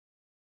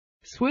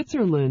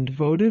Switzerland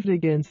voted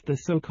against the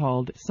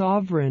so-called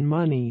sovereign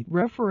money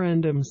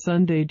referendum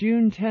Sunday,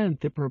 June 10,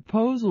 a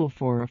proposal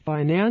for a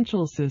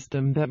financial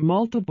system that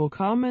multiple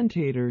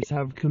commentators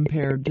have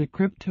compared to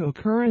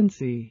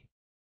cryptocurrency.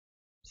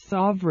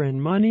 Sovereign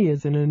money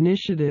is an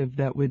initiative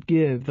that would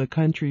give the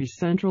country's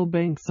central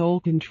bank sole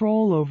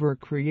control over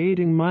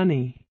creating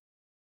money,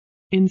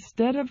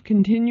 instead of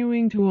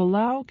continuing to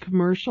allow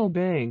commercial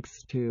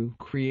banks to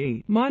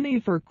create money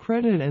for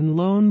credit and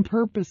loan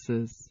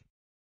purposes.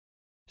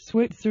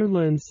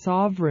 Switzerland's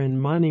sovereign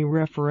money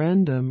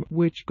referendum,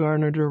 which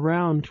garnered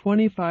around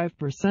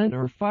 25%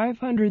 or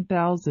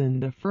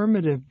 500,000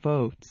 affirmative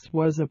votes,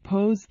 was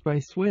opposed by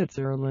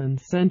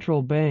Switzerland's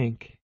central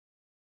bank,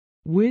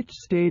 which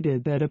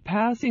stated that a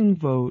passing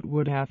vote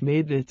would have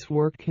made its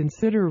work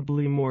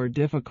considerably more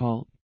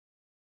difficult.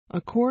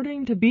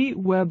 According to Beat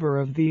Weber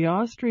of the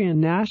Austrian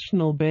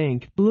National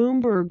Bank,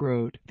 Bloomberg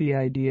wrote, "The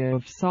idea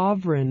of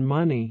sovereign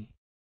money,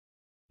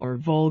 or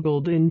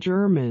Vollgeld in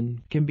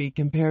German, can be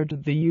compared to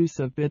the use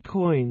of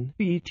Bitcoin,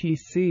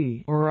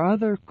 BTC, or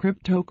other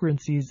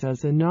cryptocurrencies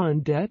as a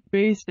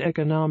non-debt-based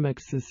economic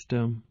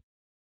system."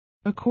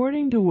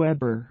 According to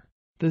Weber,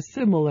 the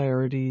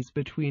similarities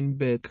between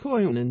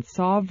Bitcoin and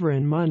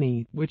sovereign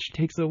money, which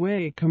takes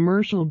away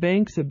commercial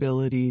banks'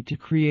 ability to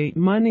create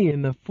money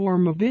in the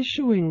form of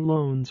issuing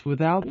loans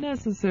without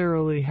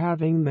necessarily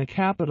having the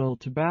capital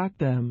to back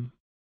them,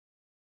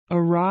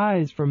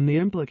 arise from the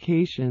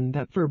implication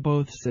that for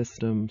both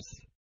systems,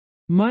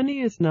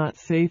 money is not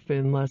safe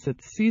unless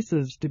it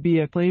ceases to be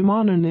a claim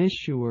on an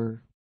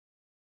issuer.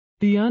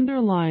 The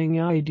underlying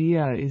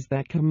idea is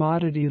that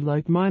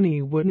commodity-like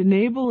money would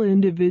enable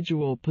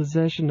individual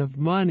possession of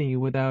money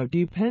without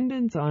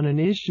dependence on an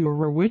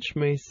issuer, which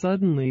may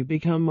suddenly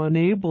become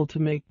unable to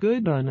make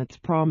good on its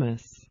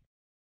promise.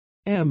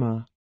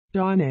 Emma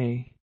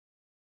Donne,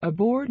 a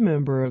board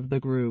member of the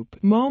group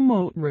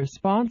Momo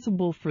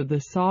responsible for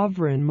the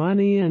Sovereign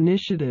Money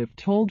Initiative,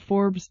 told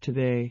Forbes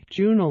today,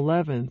 June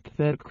 11,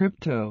 that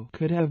crypto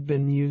could have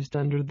been used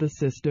under the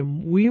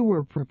system we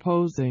were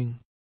proposing.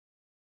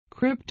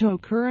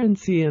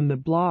 Cryptocurrency and the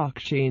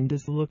blockchain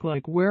does look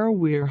like where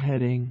we're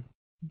heading.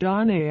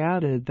 Donne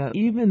added that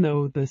even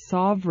though the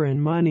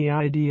sovereign money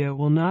idea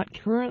will not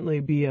currently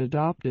be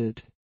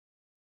adopted,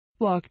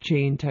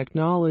 blockchain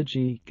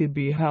technology could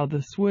be how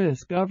the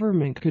Swiss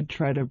government could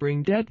try to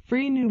bring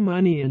debt-free new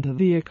money into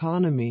the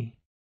economy.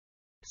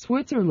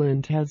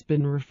 Switzerland has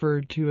been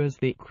referred to as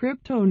the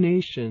crypto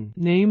nation,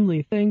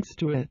 namely thanks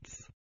to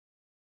its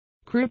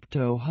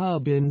crypto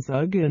hub in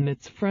Zug and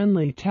its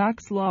friendly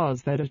tax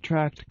laws that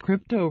attract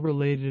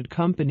crypto-related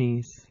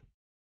companies.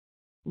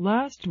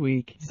 Last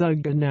week,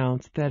 Zug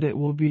announced that it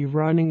will be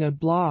running a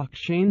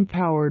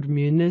blockchain-powered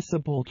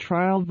municipal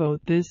trial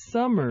vote this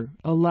summer,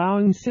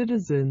 allowing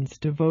citizens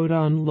to vote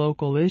on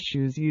local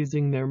issues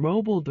using their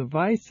mobile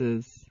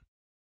devices.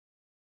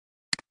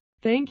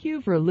 Thank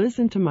you for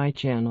listening to my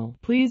channel.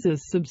 Please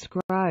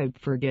subscribe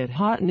for get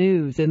hot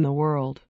news in the world.